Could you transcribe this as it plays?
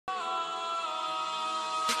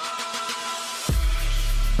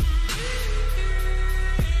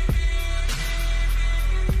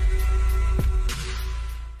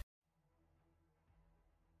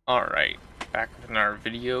Alright, back in our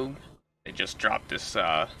video. They just dropped this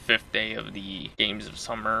 5th day of the Games of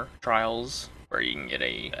Summer trials, where you can get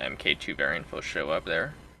a MK2 variant will show up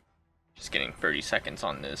there. Just getting 30 seconds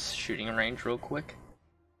on this shooting range real quick.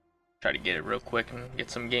 Try to get it real quick and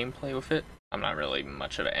get some gameplay with it. I'm not really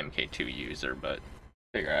much of an MK2 user, but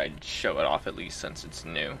figure I'd show it off at least since it's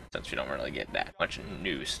new, since we don't really get that much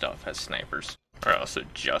new stuff as snipers. I also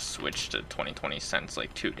just switched to 2020 since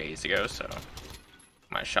like 2 days ago, so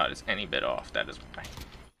my shot is any bit off, that is why.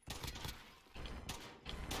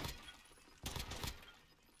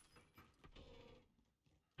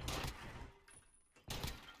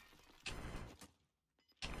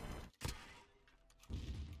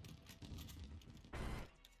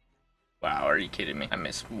 Wow, are you kidding me? I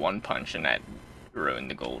missed one punch and that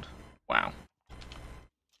ruined the gold. Wow.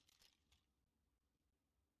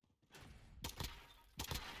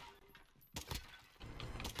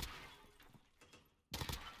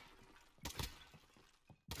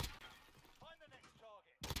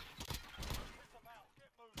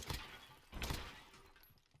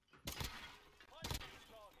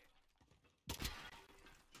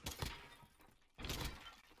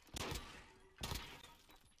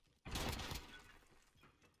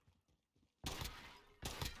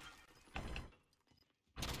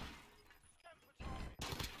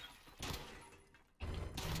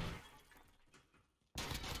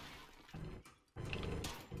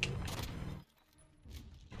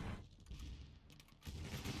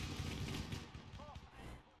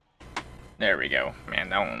 There we go. Man,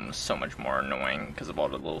 that one was so much more annoying because of all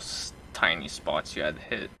the little tiny spots you had to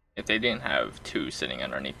hit. If they didn't have two sitting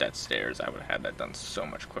underneath that stairs, I would have had that done so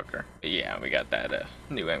much quicker. But yeah, we got that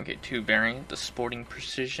new MK2 variant, the Sporting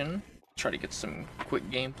Precision. Try to get some quick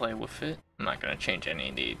gameplay with it. I'm not going to change any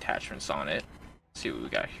of the attachments on it. Let's see what we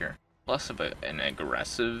got here. Less of an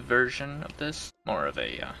aggressive version of this. More of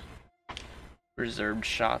a reserved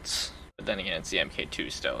shots. But then again, it's the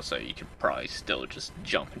MK2 still, so you could probably still just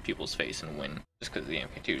jump in people's face and win, just because the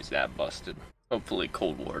MK2 is that busted. Hopefully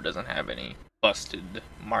Cold War doesn't have any busted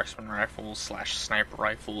marksman rifles / sniper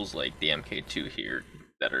rifles like the MK2 here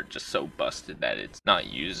that are just so busted that it's not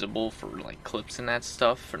usable for like clips and that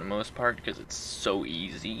stuff for the most part, because it's so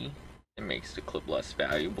easy. It makes the clip less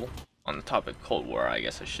valuable. On the topic of Cold War, I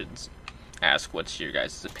guess I should ask what's your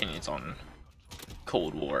guys' opinions on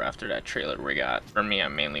Cold War after that trailer we got. For me,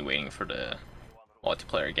 I'm mainly waiting for the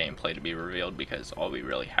multiplayer gameplay to be revealed, because all we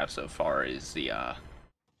really have so far is the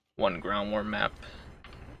one ground war map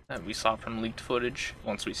that we saw from leaked footage.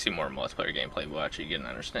 Once we see more multiplayer gameplay, we'll actually get an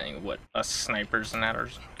understanding of what us snipers and that are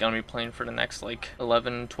gonna be playing for the next like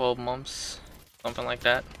 11-12 months. Something like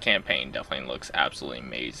that. Campaign definitely looks absolutely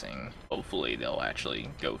amazing. Hopefully they'll actually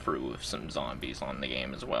go through with some zombies on the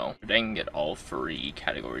game as well. If they can get all 3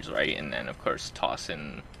 categories right, and then of course toss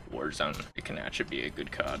in Warzone, it can actually be a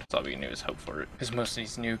good COD. That's all we can do is hope for it. Because most of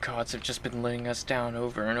these new CODs have just been letting us down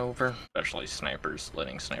over and over. Especially snipers,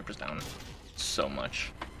 letting snipers down so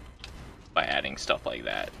much by adding stuff like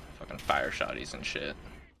that. Fucking fire shotties and shit.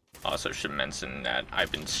 Also should mention that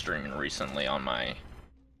I've been streaming recently on my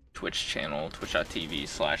Twitch channel,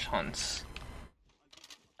 twitch.tv/hunts.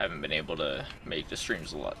 I haven't been able to make the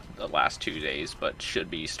streams the last 2 days, but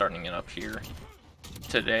should be starting it up here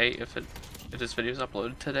today if this video is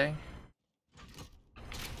uploaded today.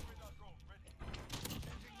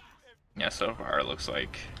 Yeah, so far it looks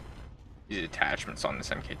like these attachments on this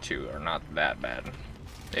MK2 are not that bad.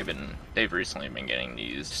 They've recently been getting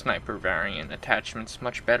these sniper variant attachments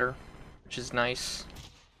much better, which is nice.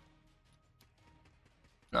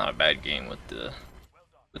 Not a bad game with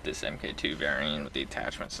this MK2 variant with the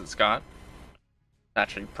attachments it's got.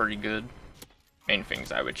 Actually pretty good. Main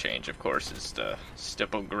things I would change, of course, is the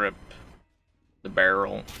stipple grip, the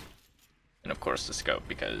barrel, and of course the scope,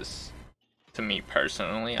 because to me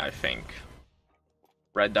personally, I think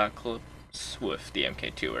red dot clips with the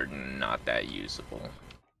MK2 are not that usable.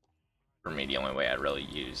 For me, the only way I'd really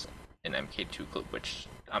use an MK2 clip, which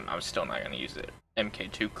I'm still not going to use it,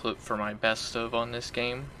 MK2 clip for my best of on this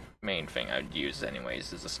game. Main thing I'd use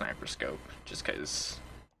anyways is a sniper scope, just because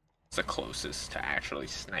it's the closest to actually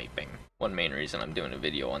sniping. One main reason I'm doing a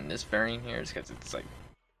video on this variant here is because it's like,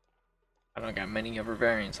 I don't got many other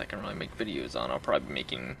variants I can really make videos on. I'll probably be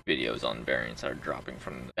making videos on variants that are dropping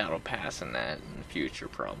from the Battle Pass and that in the future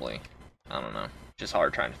probably. I don't know. Just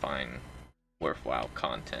hard trying to find worthwhile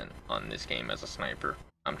content on this game as a sniper.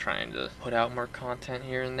 I'm trying to put out more content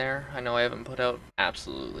here and there. I know I haven't put out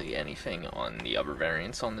absolutely anything on the other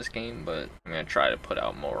variants on this game, but I'm going to try to put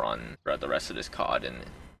out more on the rest of this COD and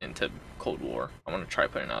into Cold War. I want to try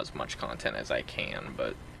putting out as much content as I can,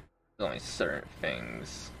 but there's only certain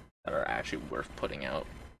things that are actually worth putting out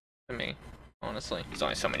to me, honestly. There's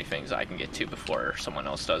only so many things I can get to before someone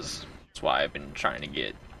else does. That's why I've been trying to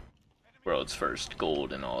get World's First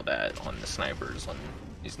Gold and all that on the snipers on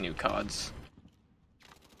these new CODs.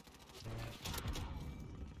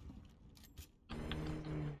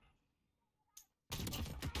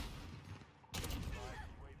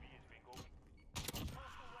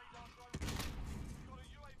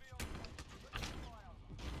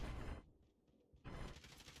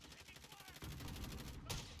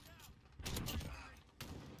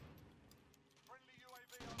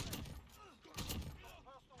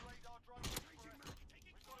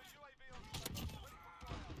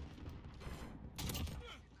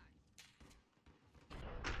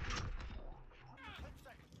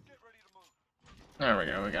 There we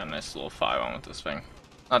go, we got a nice little 5-on with this thing.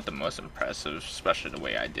 Not the most impressive, especially the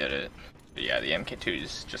way I did it. But yeah, the MK2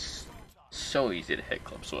 is just so easy to hit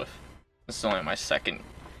clips with. This is only my second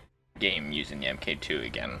game using the MK2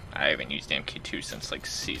 again. I haven't used the MK2 since like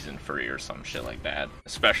season 3 or some shit like that.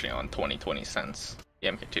 Especially on 2020 sense. The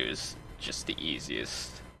MK2 is just the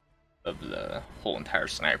easiest of the whole entire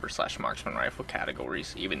sniper slash marksman rifle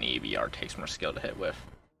categories. Even the ABR takes more skill to hit with.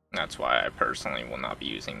 And that's why I personally will not be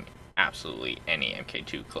using absolutely any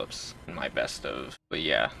MK2 clips in my best of. But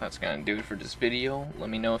yeah, that's gonna do it for this video. Let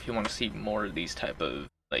me know if you want to see more of these type of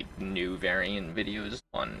like new variant videos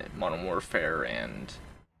on Modern Warfare and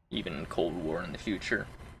even Cold War in the future.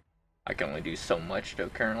 I can only do so much though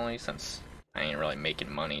currently, since I ain't really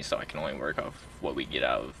making money, so I can only work off what we get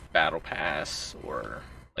out of Battle Pass or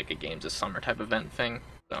like a Games of Summer type event thing.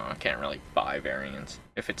 So I can't really buy variants.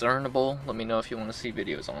 If it's earnable, let me know if you want to see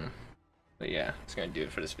videos on them. But yeah, that's gonna do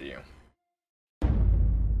it for this video.